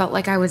finally felt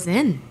like I was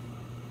in.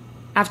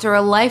 After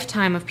a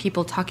lifetime of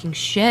people talking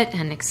shit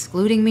and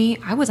excluding me,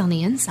 I was on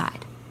the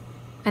inside.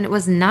 And it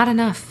was not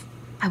enough.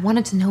 I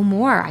wanted to know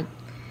more.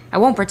 I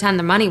won't pretend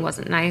the money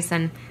wasn't nice,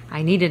 and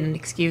I needed an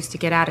excuse to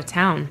get out of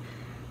town.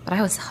 But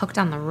I was hooked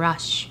on the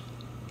rush.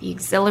 The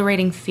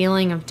exhilarating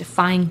feeling of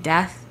defying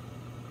death.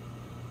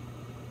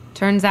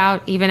 Turns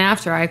out, even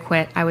after I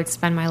quit, I would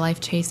spend my life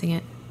chasing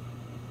it.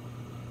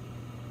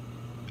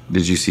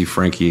 Did you see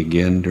Frankie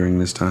again during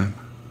this time?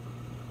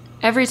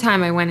 Every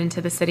time I went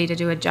into the city to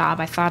do a job,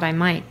 I thought I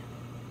might.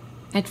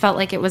 It felt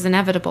like it was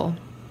inevitable.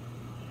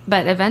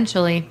 But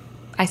eventually,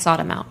 I sought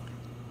him out.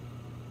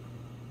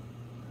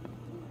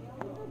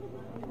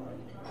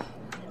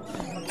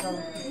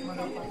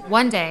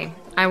 One day,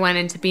 I went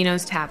into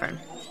Beano's Tavern.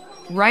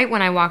 Right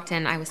when I walked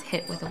in, I was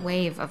hit with a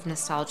wave of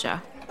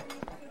nostalgia.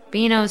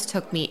 Beano's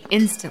took me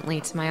instantly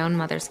to my own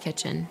mother's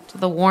kitchen, to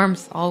the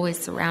warmth always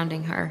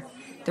surrounding her,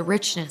 the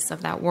richness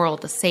of that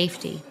world, the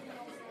safety.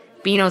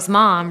 Beano's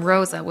mom,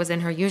 Rosa, was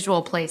in her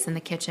usual place in the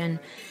kitchen,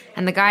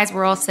 and the guys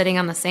were all sitting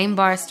on the same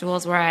bar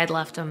stools where I had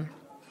left them.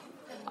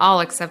 All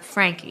except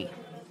Frankie.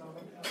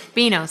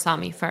 Beano saw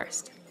me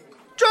first.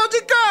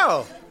 Georgie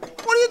girl!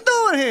 What are you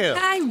doing here?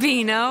 Hi,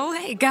 Beano.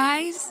 Hey,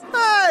 guys.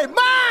 Hey,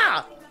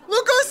 Ma!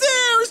 Look who's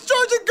here! It's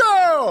Georgie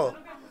girl!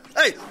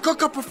 Hey,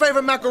 cook up her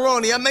favorite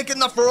macaroni. I'm making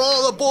enough for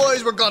all the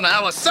boys. We're gonna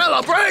have a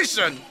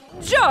celebration!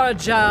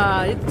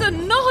 Georgia, it's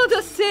not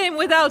the same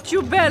without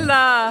you,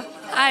 Bella.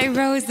 Hi,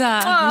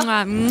 Rosa.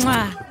 Mwah,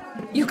 mwah.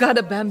 You got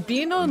a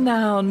bambino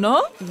now,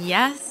 no?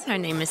 Yes, her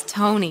name is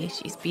Tony.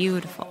 She's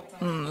beautiful.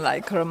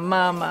 Like her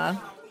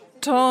mama.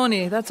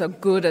 Tony, that's a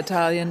good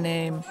Italian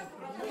name.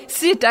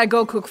 Sit, I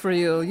go cook for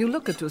you. You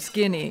look too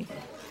skinny.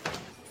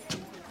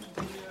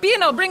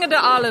 Beano, bring her the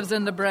olives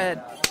and the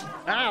bread.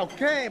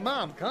 Okay,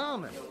 Mom,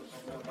 coming.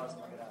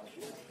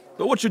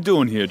 So what you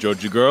doing here,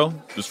 Georgie girl?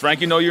 Does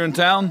Frankie know you're in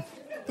town?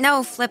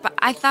 No, Flip,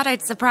 I thought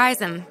I'd surprise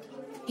him.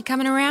 You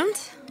coming around?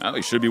 Oh,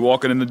 he should be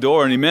walking in the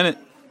door any minute.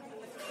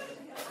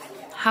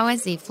 How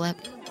is he, Flip?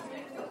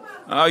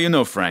 Oh, you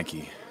know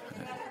Frankie.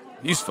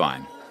 He's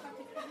fine.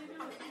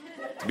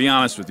 To be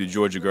honest with you,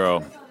 Georgie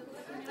girl,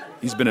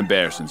 he's been a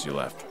bear since you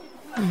left.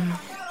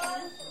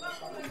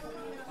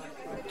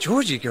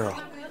 Georgie girl,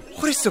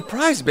 what a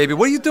surprise, baby.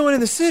 What are you doing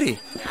in the city?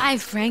 Hi,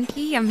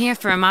 Frankie. I'm here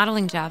for a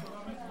modeling job.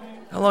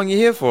 How long you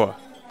here for?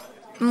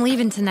 I'm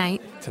leaving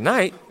tonight.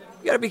 Tonight?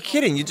 You gotta be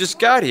kidding. You just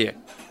got here.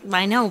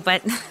 I know,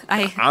 but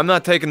I'm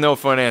not taking no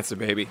for an answer,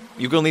 baby.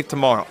 You can leave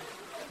tomorrow.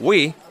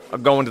 We are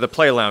going to the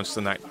Play Lounge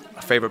tonight.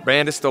 Our favorite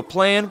band is still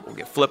playing. We'll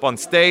get Flip on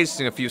stage,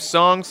 sing a few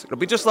songs. It'll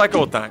be just like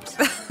old times.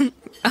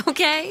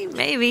 Okay,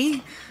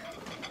 maybe.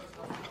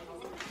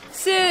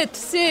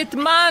 Sit,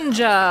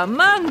 manja.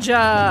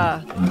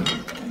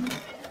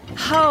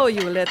 How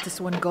you let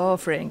this one go,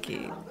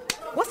 Frankie?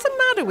 What's the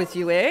matter with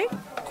you, eh?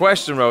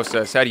 Question, Rose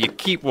says, how do you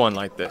keep one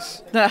like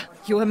this?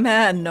 You a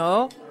man,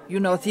 no? You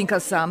know, think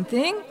of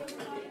something?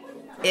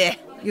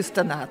 You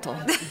stonato.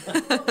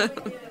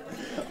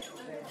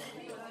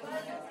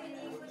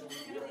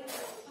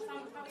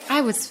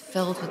 I was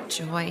filled with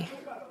joy.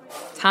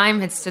 Time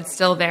had stood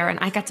still there, and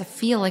I got to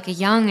feel like a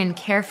young and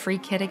carefree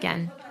kid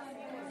again.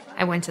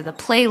 I went to the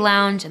Play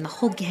Lounge, and the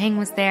whole gang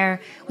was there.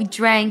 We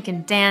drank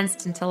and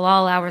danced until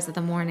all hours of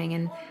the morning,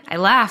 and I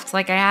laughed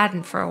like I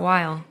hadn't for a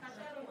while.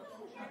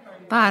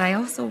 But I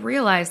also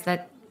realized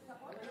that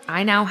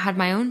I now had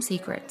my own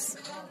secrets.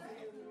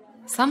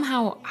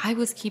 Somehow, I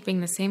was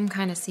keeping the same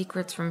kind of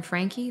secrets from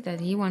Frankie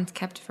that he once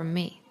kept from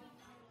me.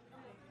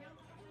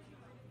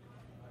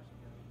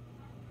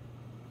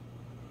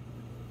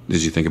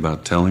 Did you think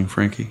about telling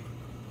Frankie?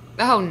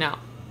 Oh, no.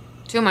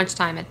 Too much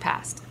time had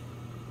passed.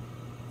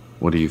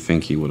 What do you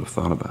think he would have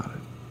thought about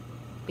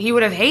it? He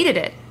would have hated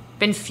it,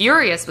 been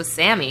furious with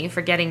Sammy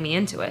for getting me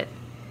into it.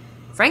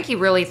 Frankie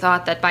really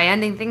thought that by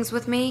ending things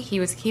with me, he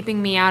was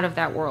keeping me out of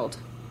that world.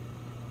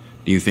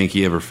 Do you think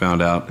he ever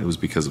found out it was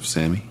because of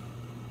Sammy?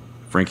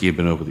 If Frankie had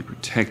been overly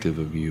protective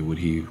of you, would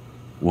he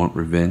want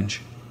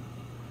revenge?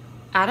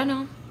 I don't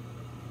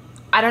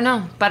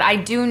know, but I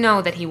do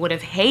know that he would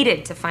have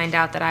hated to find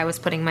out that I was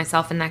putting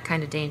myself in that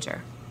kind of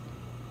danger.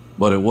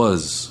 But it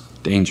was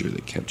danger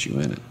that kept you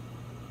in it.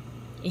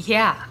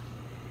 Yeah.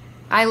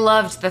 I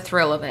loved the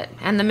thrill of it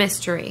and the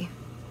mystery.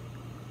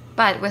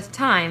 But with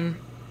time,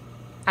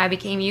 I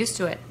became used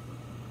to it.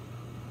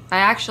 I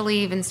actually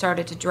even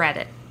started to dread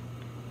it.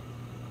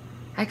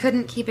 I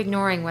couldn't keep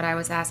ignoring what I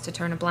was asked to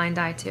turn a blind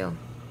eye to,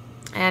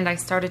 and I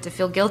started to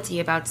feel guilty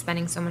about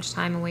spending so much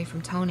time away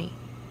from Tony.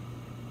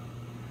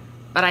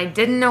 But I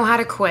didn't know how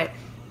to quit.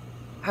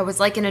 I was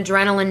like an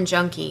adrenaline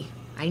junkie.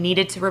 I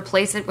needed to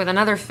replace it with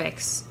another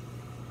fix.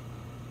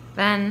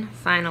 Then,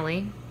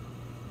 finally,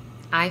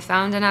 I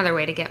found another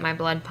way to get my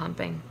blood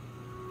pumping.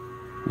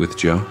 With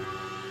Joe?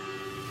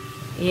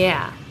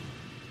 Yeah,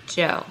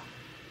 Joe.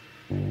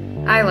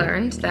 I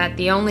learned that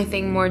the only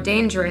thing more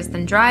dangerous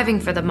than driving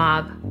for the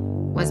mob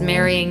was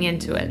marrying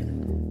into it.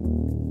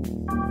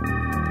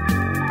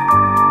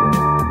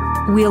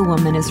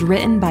 Wheelwoman is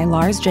written by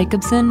Lars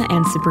Jacobson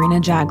and Sabrina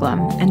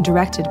Jaglam and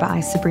directed by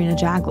Sabrina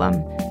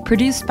Jaglam.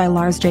 Produced by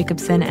Lars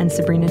Jacobson and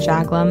Sabrina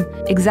Jaglam.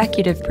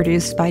 Executive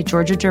produced by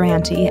Georgia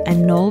Durante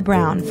and Noel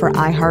Brown for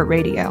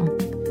iHeartRadio.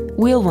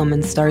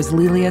 Wheelwoman stars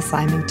Lelia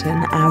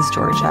Symington as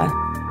Georgia,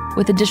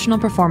 with additional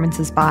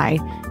performances by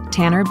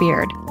Tanner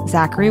Beard,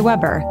 Zachary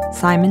Weber,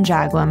 Simon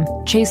Jaglam,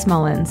 Chase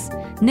Mullins,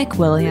 Nick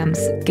Williams,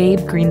 Gabe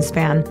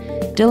Greenspan,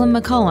 Dylan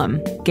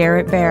McCullum,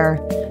 Garrett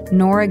Bear,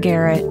 Nora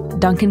Garrett,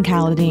 Duncan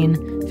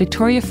Calladine,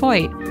 Victoria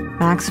Foyt,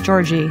 Max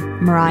Georgie,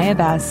 Mariah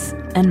Bess,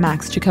 and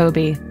Max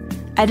Jacoby.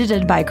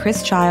 Edited by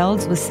Chris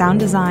Childs with sound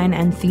design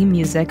and theme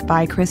music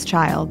by Chris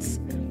Childs.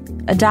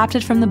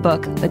 Adapted from the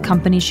book The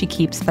Company She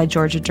Keeps by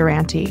Georgia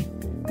Durante.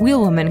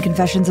 Wheelwoman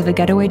Confessions of a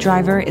Getaway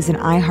Driver is an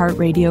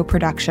iHeartRadio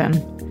production.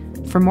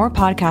 For more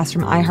podcasts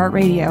from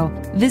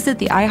iHeartRadio, visit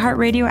the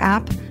iHeartRadio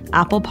app,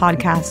 Apple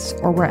Podcasts,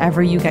 or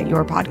wherever you get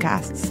your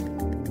podcasts.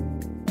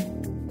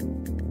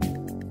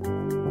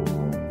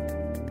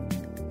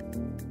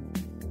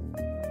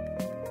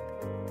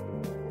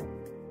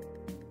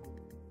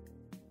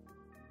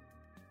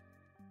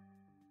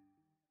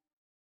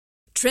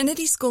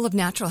 Trinity School of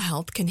Natural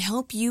Health can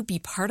help you be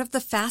part of the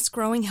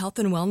fast-growing health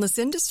and wellness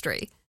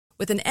industry.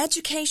 With an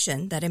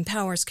education that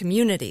empowers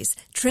communities,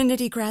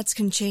 Trinity grads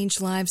can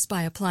change lives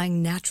by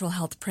applying natural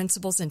health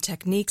principles and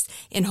techniques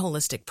in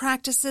holistic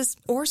practices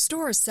or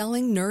stores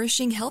selling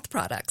nourishing health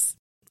products.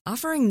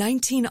 Offering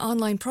 19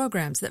 online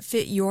programs that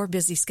fit your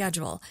busy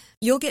schedule,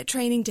 you'll get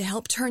training to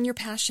help turn your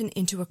passion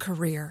into a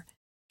career.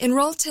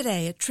 Enroll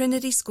today at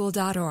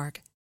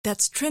trinityschool.org.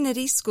 That's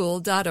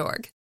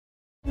trinityschool.org.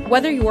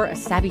 Whether you're a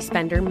savvy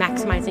spender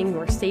maximizing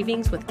your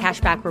savings with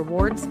cashback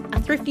rewards,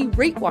 a thrifty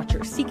rate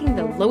watcher seeking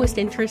the lowest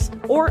interest,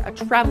 or a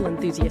travel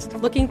enthusiast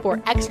looking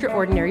for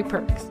extraordinary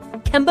perks,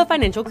 Kemba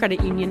Financial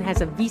Credit Union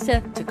has a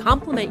visa to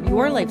complement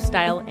your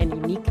lifestyle and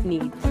unique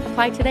needs.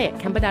 Apply today at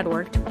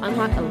Kemba.org to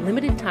unlock a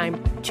limited-time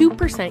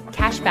 2%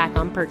 cash back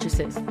on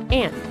purchases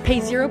and pay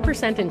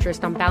 0%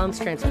 interest on balance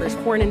transfers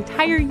for an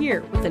entire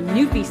year with a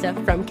new visa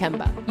from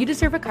Kemba. You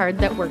deserve a card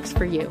that works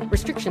for you.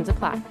 Restrictions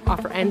apply.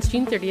 Offer ends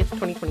June 30th,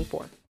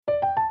 2024.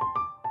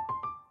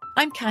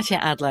 I'm Katya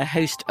Adler,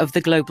 host of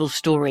The Global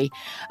Story.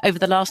 Over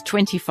the last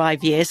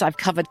 25 years, I've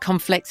covered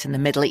conflicts in the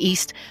Middle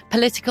East,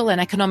 political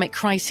and economic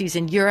crises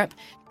in Europe,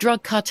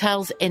 drug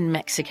cartels in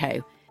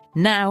Mexico.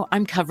 Now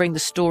I'm covering the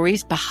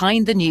stories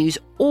behind the news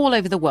all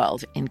over the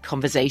world in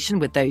conversation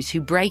with those who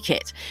break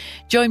it.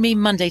 Join me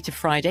Monday to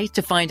Friday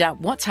to find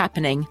out what's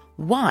happening,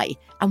 why,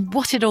 and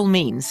what it all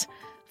means.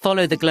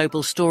 Follow The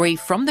Global Story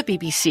from the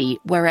BBC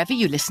wherever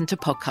you listen to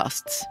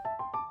podcasts.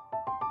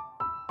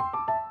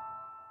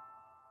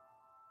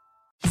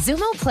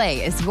 Xumo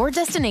Play is your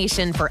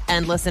destination for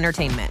endless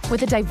entertainment.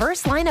 With a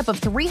diverse lineup of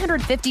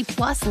 350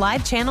 plus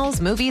live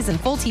channels, movies,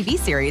 and full TV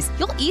series,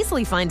 you'll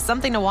easily find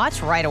something to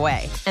watch right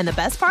away. And the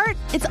best part?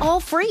 It's all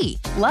free.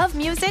 Love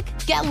music?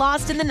 Get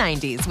lost in the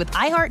 90s with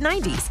iHeart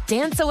 90s.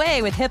 Dance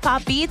away with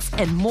hip-hop beats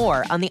and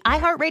more on the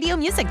iHeartRadio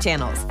music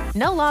channels.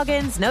 No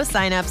logins, no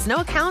signups, no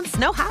accounts,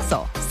 no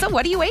hassle. So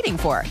what are you waiting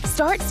for?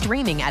 Start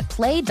streaming at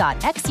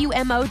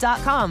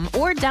play.xumo.com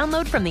or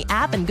download from the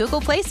app and Google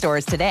Play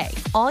stores today.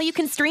 All you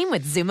can stream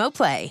with Xumo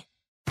Play.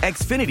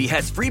 Xfinity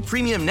has free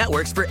premium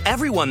networks for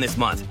everyone this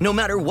month, no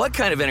matter what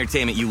kind of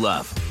entertainment you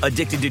love.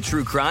 Addicted to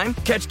true crime?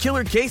 Catch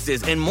killer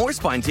cases and more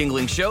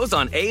spine-tingling shows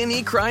on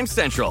A&E Crime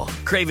Central.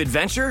 Crave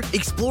adventure?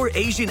 Explore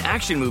Asian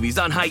action movies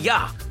on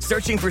Hi-YAH.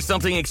 Searching for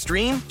something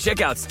extreme?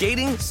 Check out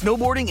skating,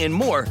 snowboarding, and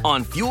more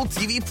on Fuel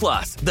TV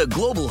Plus, the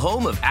global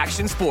home of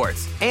action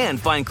sports. And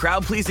find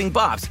crowd-pleasing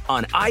bops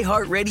on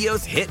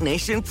iHeartRadio's Hit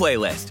Nation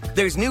playlist.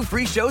 There's new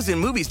free shows and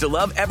movies to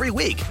love every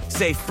week.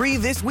 Say free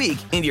this week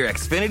in your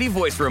Xfinity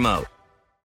voice remote.